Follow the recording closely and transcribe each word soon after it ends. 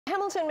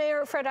Hamilton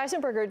Mayor Fred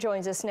Eisenberger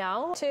joins us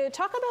now to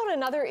talk about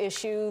another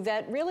issue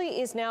that really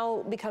is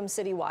now become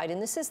citywide,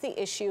 and this is the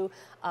issue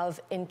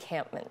of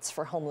encampments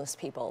for homeless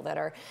people that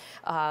are,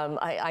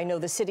 I know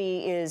the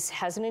city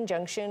has an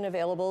injunction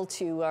available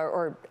to,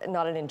 or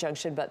not an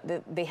injunction, but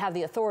they have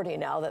the authority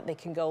now that they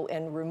can go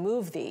and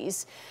remove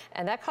these,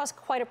 and that caused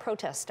quite a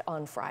protest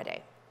on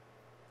Friday.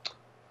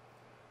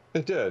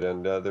 It did,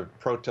 and the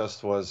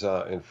protest was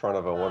in front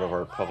of one of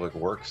our public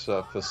works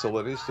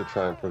facilities to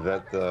try and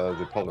prevent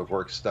the public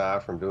works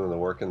staff from doing the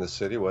work in the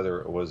city,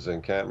 whether it was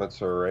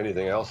encampments or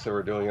anything else they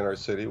were doing in our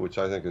city, which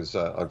I think is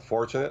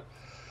unfortunate.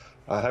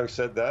 Having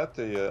said that,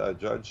 the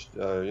judge,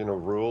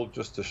 ruled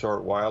just a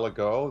short while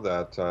ago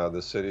that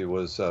the city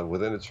was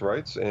within its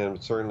rights and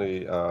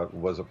certainly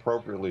was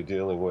appropriately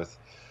dealing with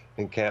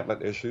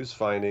encampment issues,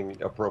 finding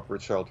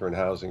appropriate shelter and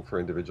housing for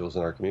individuals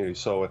in our community.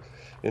 So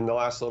in the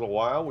last little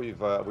while,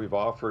 we've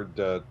offered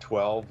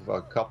 12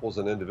 couples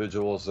and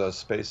individuals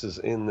spaces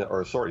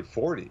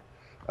 40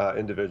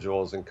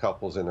 individuals and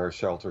couples in our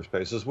shelter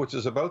spaces, which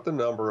is about the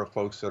number of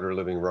folks that are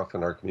living rough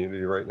in our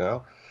community right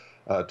now.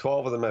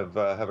 12 of them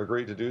have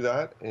agreed to do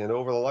that, and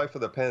over the life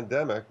of the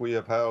pandemic, we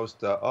have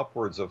housed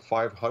upwards of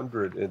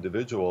 500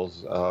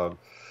 individuals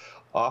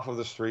off of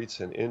the streets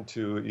and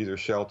into either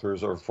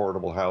shelters or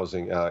affordable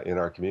housing in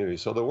our community.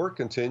 So the work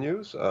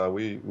continues.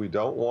 We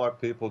don't want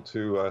people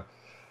to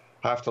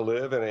have to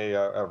live in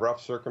a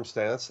rough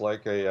circumstance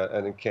like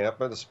an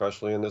encampment,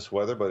 especially in this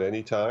weather, but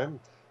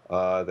anytime.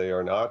 They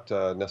are not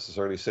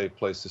necessarily safe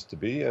places to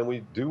be, and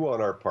we do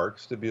want our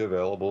parks to be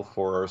available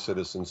for our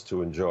citizens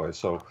to enjoy.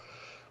 So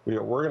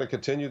we're going to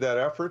continue that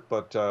effort,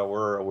 but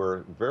we're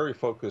very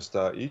focused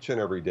each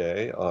and every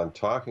day on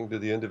talking to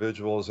the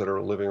individuals that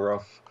are living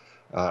rough,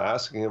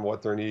 asking them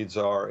what their needs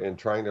are, and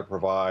trying to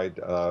provide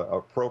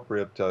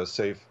appropriate,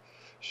 safe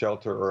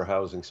shelter or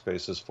housing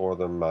spaces for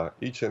them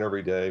each and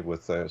every day,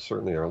 with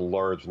certainly a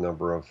large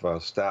number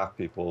of staff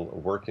people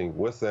working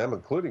with them,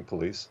 including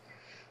police,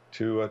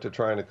 to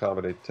try and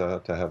accommodate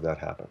to have that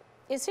happen.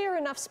 Is there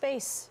enough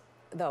space,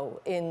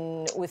 though,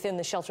 within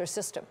the shelter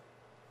system?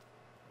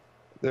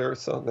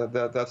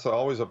 That's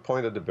always a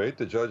point of debate.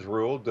 The judge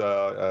ruled,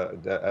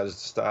 as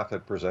staff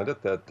had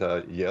presented,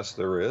 that yes,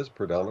 there is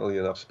predominantly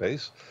enough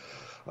space.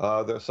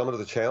 Some of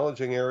the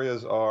challenging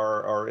areas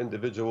are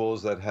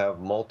individuals that have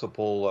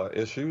multiple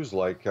issues,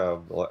 like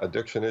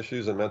addiction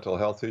issues and mental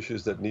health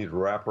issues that need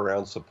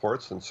wraparound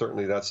supports, and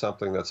certainly that's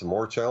something that's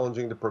more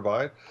challenging to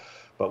provide.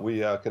 But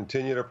we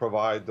continue to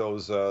provide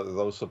those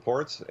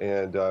supports,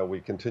 and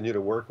we continue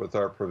to work with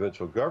our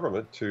provincial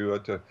government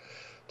to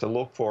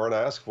look for and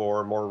ask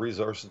for more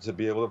resources to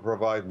be able to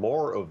provide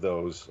more of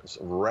those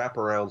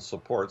wraparound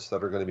supports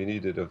that are going to be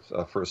needed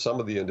for some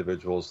of the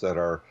individuals that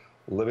are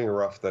living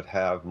rough, that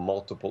have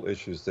multiple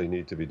issues they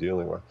need to be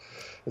dealing with.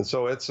 And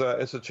so it's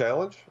a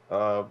challenge,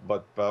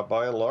 but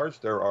by and large,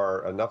 there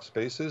are enough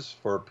spaces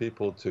for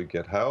people to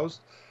get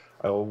housed.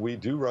 We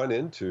do run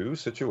into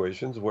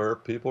situations where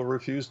people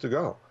refuse to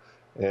go.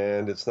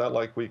 And it's not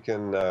like we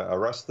can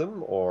arrest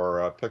them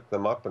or pick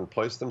them up and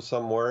place them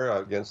somewhere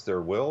against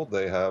their will.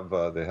 They have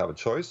a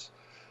choice.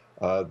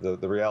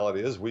 The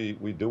reality is we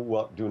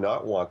do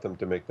not want them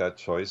to make that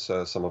choice.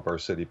 Some of our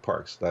city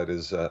parks, that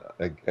is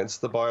against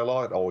the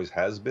bylaw. It always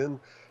has been.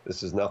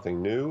 This is nothing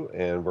new,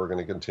 and we're going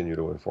to continue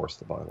to enforce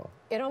the bylaw.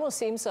 It almost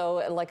seems so.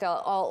 Like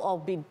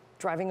I'll be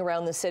driving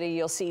around the city,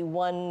 you'll see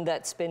one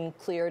that's been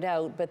cleared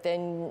out, but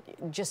then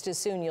just as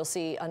soon you'll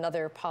see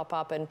another pop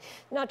up, and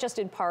not just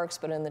in parks,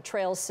 but in the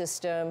trail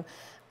system,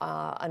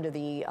 under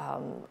the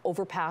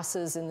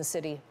overpasses in the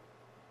city.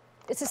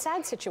 It's a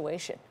sad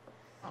situation.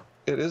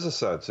 It is a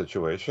sad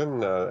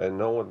situation, and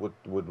no one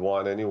would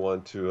want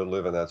anyone to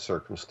live in that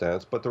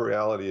circumstance. But the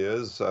reality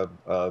is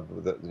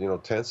that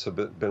tents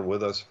have been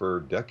with us for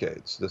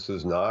decades. This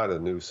is not a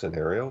new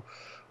scenario.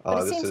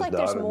 But it seems like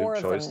there's more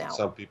of them now. This is not a new choice that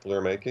some people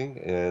are making,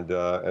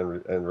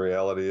 and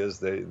reality is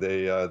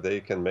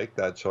they can make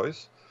that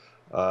choice,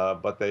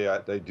 but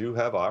they do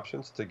have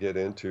options to get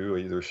into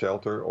either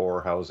shelter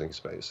or housing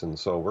space, and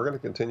so we're going to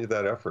continue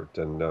that effort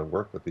and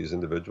work with these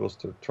individuals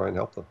to try and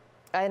help them.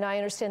 And I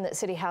understand that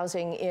City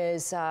Housing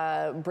is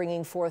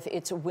bringing forth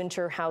its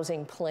winter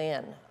housing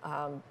plan.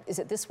 Is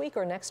it this week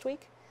or next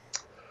week?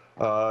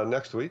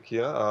 Next week,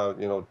 yeah.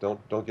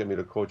 Don't get me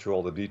to quote you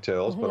all the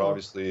details, but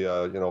obviously,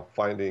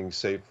 finding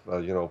safe,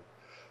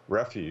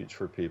 refuge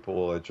for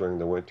people during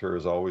the winter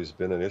has always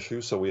been an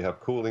issue. So we have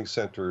cooling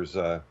centers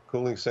in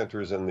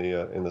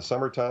the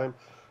summertime,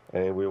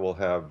 and we will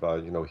have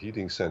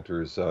heating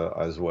centers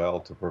as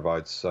well to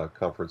provide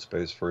comfort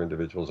space for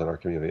individuals in our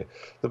community.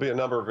 There'll be a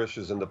number of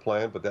issues in the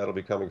plan, but that'll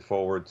be coming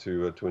forward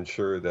to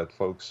ensure that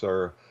folks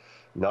are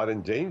not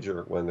in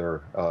danger when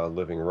they're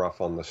living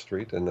rough on the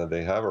street, and that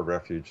they have a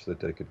refuge that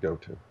they could go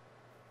to.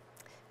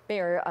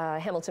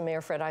 Hamilton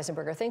Mayor Fred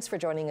Eisenberger, thanks for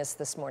joining us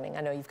this morning.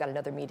 I know you've got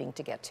another meeting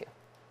to get to.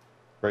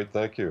 Great,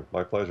 thank you.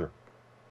 My pleasure.